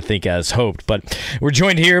turned out, I think, as hoped. But we're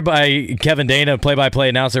joined here by Kevin Dana, play-by-play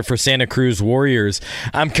announcer for Santa Cruz Warriors.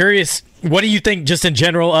 I'm curious, what do you think just in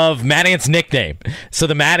general of Mad Ant's nickname? So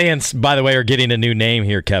the Mad Ants, by the way, are getting a new name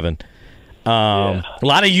here, Kevin. A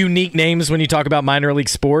lot of unique names when you talk about minor league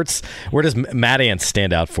sports. Where does Mad Ants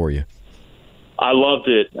stand out for you? I loved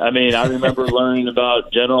it. I mean, I remember learning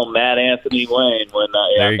about General Matt Anthony Wayne when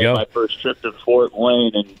I made my first trip to Fort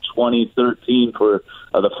Wayne in 2013 for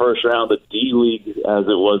the first round of the D-League, as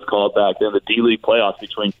it was called back then, the D-League playoffs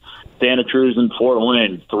between Santa Cruz and Fort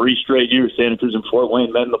Wayne. 3 straight years Santa Cruz and Fort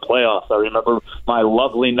Wayne met in the playoffs. I remember my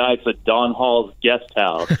lovely nights at Don Hall's guest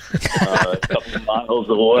house a couple of miles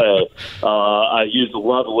away. I used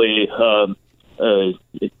lovely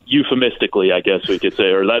euphemistically, I guess we could say,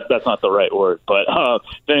 or that's not the right word, but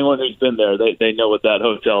anyone who's been there, they know what that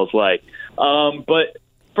hotel's like. But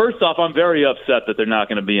first off, I'm very upset that they're not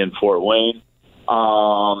going to be in Fort Wayne.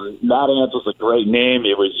 Mad Ants was a great name.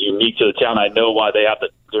 It was unique to the town. I know why they have to.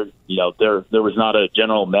 There was not a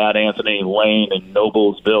General Mad Anthony Wayne in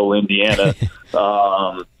Noblesville, Indiana.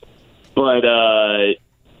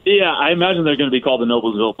 Yeah, I imagine they're going to be called the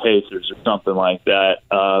Noblesville Pacers or something like that.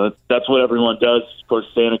 That's what everyone does. Of course,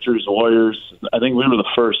 Santa Cruz Warriors. I think we were the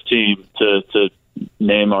first team to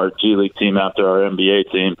name our G League team after our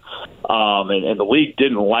NBA team. And the league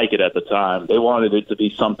didn't like it at the time. They wanted it to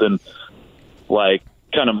be something like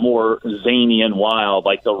kind of more zany and wild,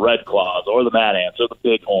 like the Red Claws or the Mad Ants or the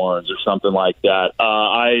Bighorns or something like that.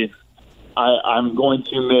 I'm going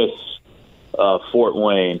to miss Fort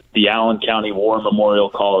Wayne, the Allen County War Memorial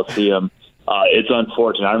Coliseum. It's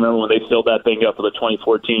unfortunate. I remember when they filled that thing up for the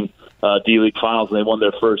 2014 D-League Finals and they won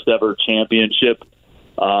their first ever championship.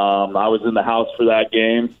 I was in the house for that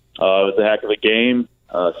game. It was a heck of a game.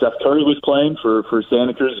 Seth Curry was playing for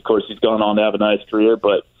Santa Cruz. Of course, he's gone on to have a nice career,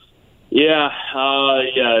 but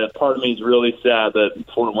part of me is really sad that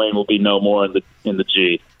Fort Wayne will be no more in the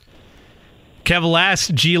G. Kev,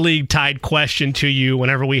 last G League tied question to you.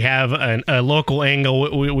 Whenever we have a local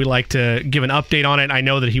angle, we like to give an update on it. I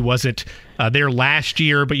know that he wasn't there last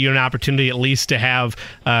year, but you had an opportunity at least to have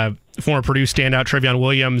former Purdue standout Trevion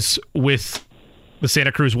Williams with the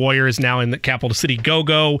Santa Cruz Warriors, now in the Capital City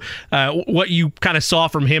Go-Go. What you kind of saw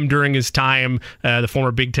from him during his time, the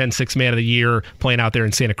former Big Ten Sixth Man of the Year, playing out there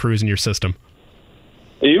in Santa Cruz in your system?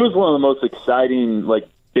 He was one of the most exciting,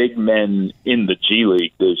 big men in the G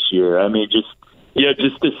League this year. I mean, just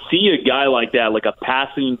to see a guy like that, like a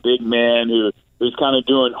passing big man who's kind of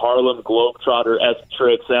doing Harlem Globetrotter-esque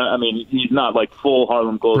tricks. I mean, he's not like full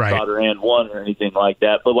Harlem Globetrotter and one or anything like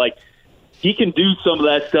that, but he can do some of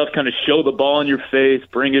that stuff, kind of show the ball in your face,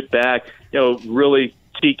 bring it back, really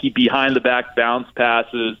cheeky behind the back bounce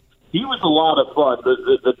passes. He was a lot of fun.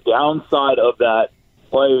 The downside of that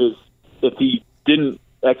play is if he didn't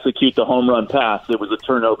execute the home run pass, it was a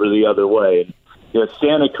turnover the other way. And,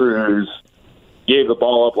 Santa Cruz gave the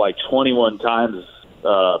ball up 21 times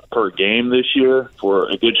per game this year for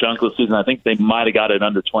a good chunk of the season. I think they might have got it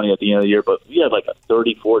under 20 at the end of the year, but we had a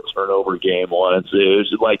 34 turnover game once. It was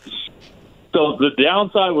just so the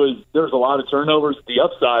downside was there was a lot of turnovers. The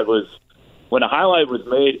upside was when a highlight was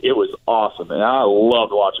made, it was awesome, and I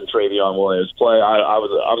loved watching Trevion Williams play. I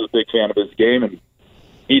was a big fan of his game, and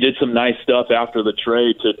he did some nice stuff after the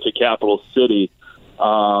trade to Capital City.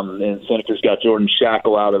 And Santa Cruz got Jordan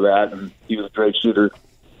Shackle out of that, and he was a great shooter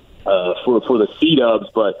for the C-Dubs.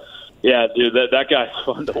 But, yeah, dude, that guy's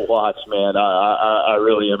fun to watch, man. I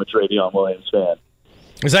really am a Trevion Williams fan.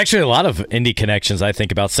 There's actually a lot of Indy connections I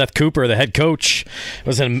think about. Seth Cooper, the head coach,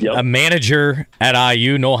 was a manager at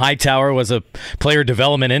IU. Noel Hightower was a player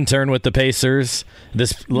development intern with the Pacers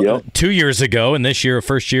 2 years ago, and this year,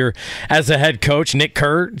 first year as a head coach. Nick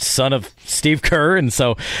Kerr, son of Steve Kerr. And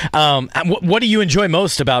so what do you enjoy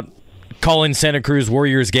most about calling Santa Cruz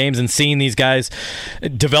Warriors games and seeing these guys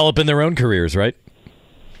develop in their own careers, right?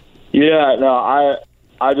 Yeah, no,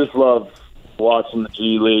 I just love watching the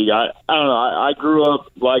G League. I don't know. I grew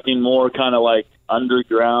up liking more kind of like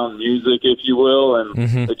underground music, if you will, and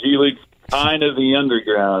the G League's kind of the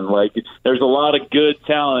underground. Like, there's a lot of good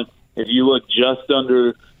talent if you look just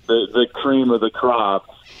under the cream of the crop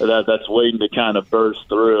that's waiting to kind of burst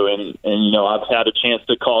through. And you know, I've had a chance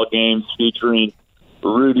to call games featuring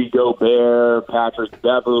Rudy Gobert, Patrick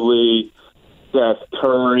Beverly, Steph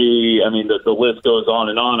Curry. I mean, the list goes on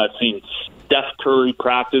and on. I've seen Steph Curry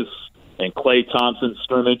practice and Klay Thompson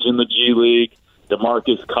scrimmage in the G League,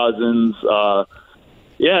 DeMarcus Cousins. I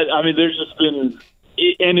mean, there's just been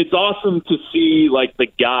 – and it's awesome to see, like, the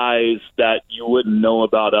guys that you wouldn't know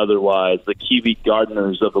about otherwise, the Kiwi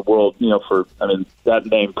Gardners of the world, you know, that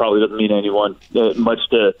name probably doesn't mean anyone much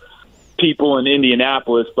to people in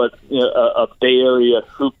Indianapolis, but you know, a Bay Area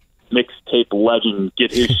hoop mixtape legend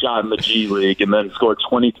get his shot in the G League and then score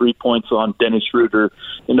 23 points on Dennis Schroeder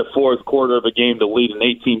in the fourth quarter of a game to lead an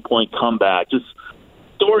 18-point comeback. Just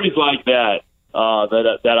stories like that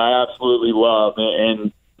that I absolutely love.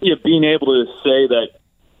 And you know, being able to say that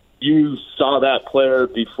you saw that player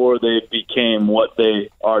before they became what they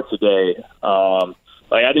are today.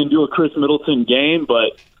 Like, I didn't do a Chris Middleton game,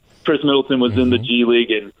 but Chris Middleton was in the G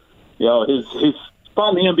League, and you know, his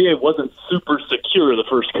spot in the NBA wasn't super secure the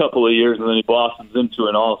first couple of years, and then he blossoms into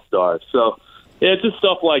an all-star. So, yeah, just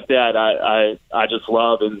stuff like that I just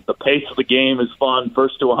love. And the pace of the game is fun.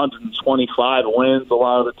 First to 125 wins a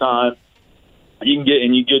lot of the time. You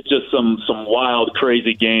get just some wild,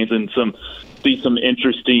 crazy games and see some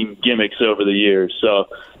interesting gimmicks over the years. So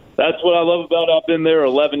that's what I love about it. I've been there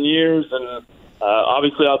 11 years, and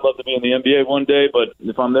obviously I'd love to be in the NBA one day, but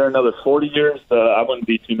if I'm there another 40 years, I wouldn't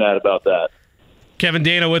be too mad about that. Kevin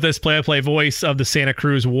Dana with us, play-by-play voice of the Santa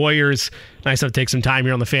Cruz Warriors. Nice to take some time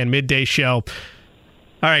here on the Fan Midday Show.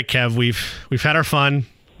 All right, Kev, we've had our fun.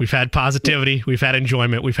 We've had positivity. We've had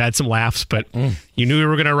enjoyment. We've had some laughs, but you knew we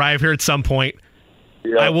were going to arrive here at some point.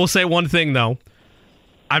 Yeah. I will say one thing, though.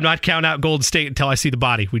 I'm not counting out Golden State until I see the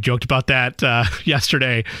body. We joked about that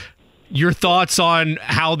yesterday. Your thoughts on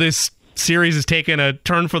how this series has taken a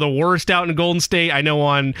turn for the worst out in Golden State? I know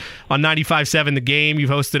on 95.7 The Game, you've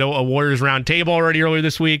hosted a Warriors roundtable already earlier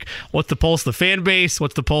this week. What's the pulse of the fan base?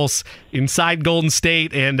 What's the pulse inside Golden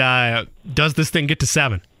State? And does this thing get to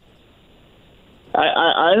 7?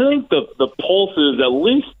 I think the pulse is at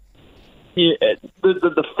least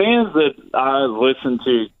the fans that I listen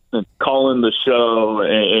to calling the show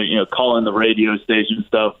and, you know, calling the radio station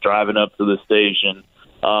stuff, driving up to the station,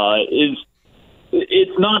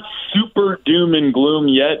 it's not super doom and gloom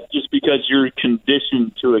yet, just because you're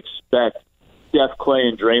conditioned to expect Steph, Klay,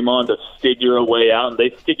 and Draymond to figure a way out, and they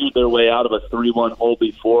figured their way out of a 3-1 hole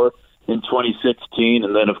before in 2016,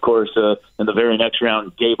 and then, of course, in the very next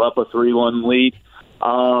round, gave up a 3-1 lead.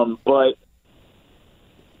 But,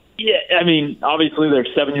 yeah, I mean, obviously they're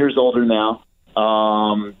 7 years older now.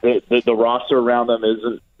 The roster around them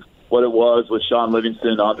isn't what it was with Sean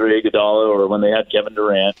Livingston, Andre Iguodala, or when they had Kevin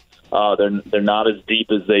Durant. They're not as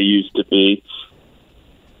deep as they used to be.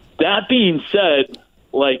 That being said,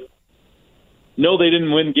 like, no, they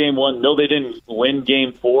didn't win Game 1. No, they didn't win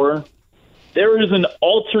Game 4. There is an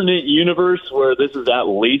alternate universe where this is at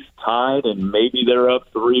least tied, and maybe they're up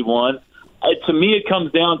 3-1. To me, it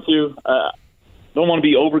comes down to don't want to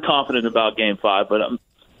be overconfident about Game 5, but I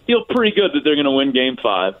feel pretty good that they're going to win Game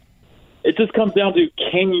 5. It just comes down to,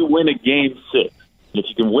 can you win a Game 6? If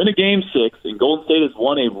you can win a Game 6, and Golden State has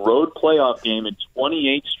won a road playoff game in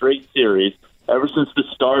 28 straight series ever since the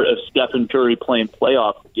start of Stephen Curry playing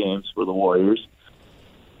playoff games for the Warriors,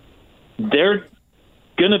 they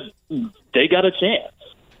got a chance.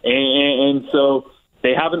 And so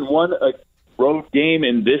they haven't won a road game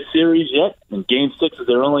in this series yet, and Game 6 is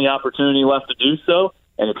their only opportunity left to do so,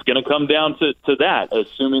 and it's going to come down to that,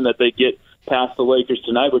 assuming that they get past the Lakers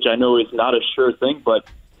tonight, which I know is not a sure thing, but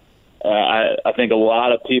I think a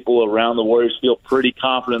lot of people around the Warriors feel pretty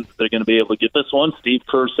confident that they're going to be able to get this one. Steve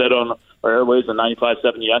Kerr said on our airways on 95.7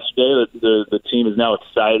 yesterday that the team is now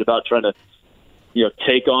excited about trying to, you know,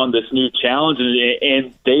 take on this new challenge,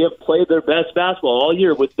 and they have played their best basketball all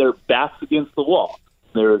year with their backs against the wall.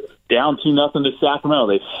 They're down 2-0 to Sacramento.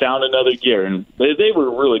 They found another gear, and they were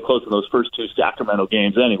really close in those first two Sacramento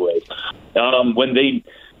games anyways. When they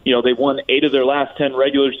they won 8 of their last 10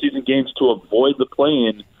 regular season games to avoid the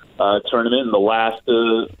play-in tournament in the last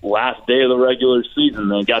day of the regular season.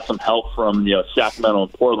 They got some help from Sacramento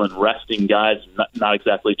and Portland resting guys, not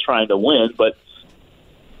exactly trying to win, but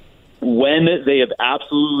when they have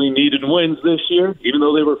absolutely needed wins this year, even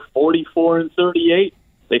though they were 44-38,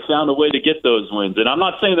 they found a way to get those wins. And I'm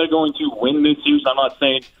not saying they're going to win this series. I'm not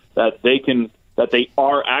saying that they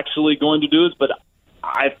are actually going to do this, but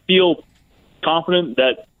I feel confident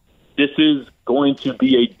that this is going to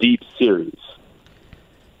be a deep series.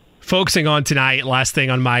 Focusing on tonight, last thing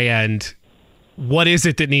on my end, what is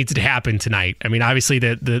it that needs to happen tonight? I mean, obviously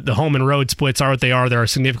the home and road splits are what they are. They're a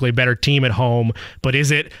significantly better team at home, but is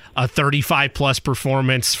it a 35-plus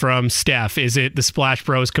performance from Steph? Is it the Splash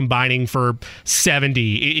Bros combining for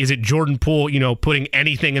 70? Is it Jordan Poole, putting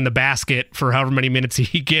anything in the basket for however many minutes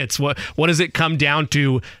he gets? What does it come down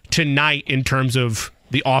to tonight in terms of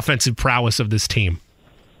the offensive prowess of this team?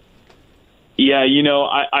 Yeah,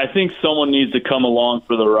 I think someone needs to come along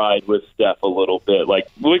for the ride with Steph a little bit. Like,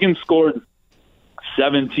 Wiggins scored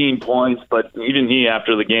 17 points, but even he,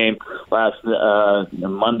 after the game last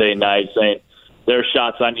Monday night, saying, there are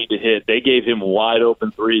shots I need to hit. They gave him wide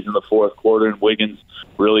open threes in the fourth quarter, and Wiggins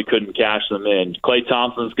really couldn't cash them in. Klay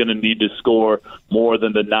Thompson's going to need to score more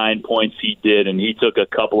than the 9 points he did, and he took a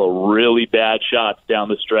couple of really bad shots down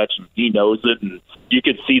the stretch, and he knows it. And you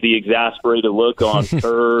could see the exasperated look on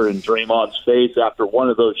her and Draymond's face after one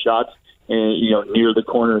of those shots, and near the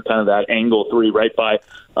corner, kind of that angle three right by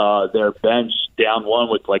their bench, down one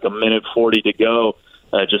with like a minute 40 to go.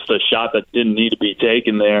 Just a shot that didn't need to be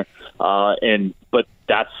taken there. But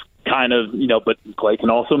that's kind of, but Klay can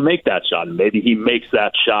also make that shot, and maybe he makes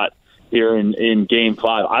that shot here in Game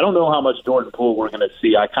 5. I don't know how much Jordan Poole we're going to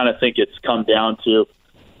see. I kind of think it's come down to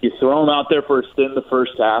you throw him out there for a stint in the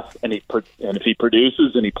first half, and if he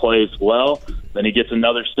produces and he plays well, then he gets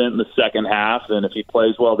another stint in the second half, and if he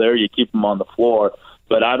plays well there, you keep him on the floor.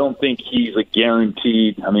 But I don't think he's a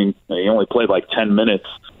guaranteed. I mean, he only played like 10 minutes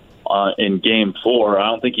in Game 4. I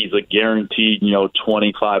don't think he's a guaranteed,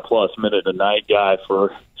 25-plus minute a night guy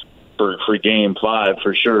for Game 5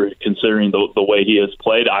 for sure, considering the way he has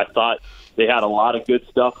played. I thought they had a lot of good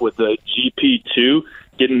stuff with the GP2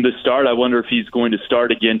 getting the start. I wonder if he's going to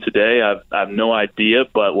start again today. I have no idea,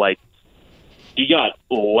 but he got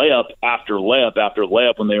layup after layup after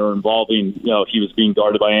layup when they were involving, he was being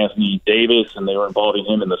guarded by Anthony Davis, and they were involving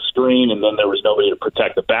him in the screen, and then there was nobody to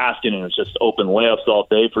protect the basket, and it was just open layups all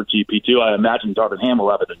day for GP2. I imagine Darvin Ham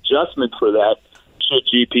will have an adjustment for that should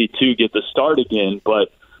GP2 get the start again.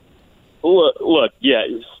 But look, yeah,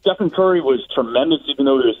 Stephen Curry was tremendous, even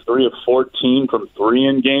though he was 3 of 14 from 3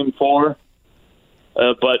 in Game 4.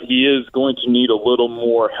 But he is going to need a little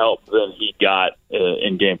more help than he got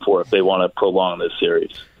in Game 4 if they want to prolong this series.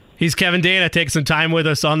 He's Kevin Dana, taking some time with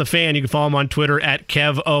us on The Fan. You can follow him on Twitter at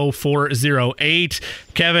Kev0408.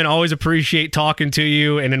 Kevin, always appreciate talking to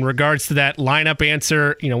you. And in regards to that lineup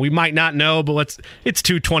answer, we might not know, but it's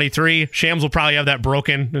 2:23. Shams will probably have that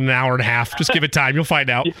broken in an hour and a half. Just give it time. You'll find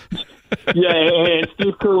out. Yeah, and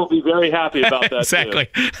Steve Kerr will be very happy about that. Exactly.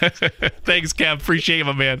 Thanks, Kev. Appreciate you,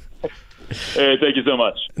 my man. Hey, thank you so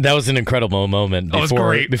much. That was an incredible moment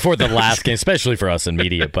before the last game, especially for us in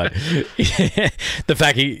media. But the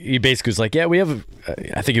fact he basically was like, yeah, we have,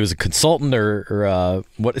 I think he was a consultant or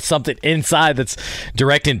something inside that's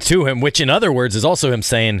directed to him, which in other words is also him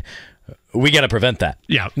saying, we got to prevent that.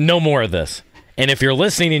 Yeah. No more of this. And if you're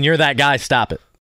listening and you're that guy, stop it.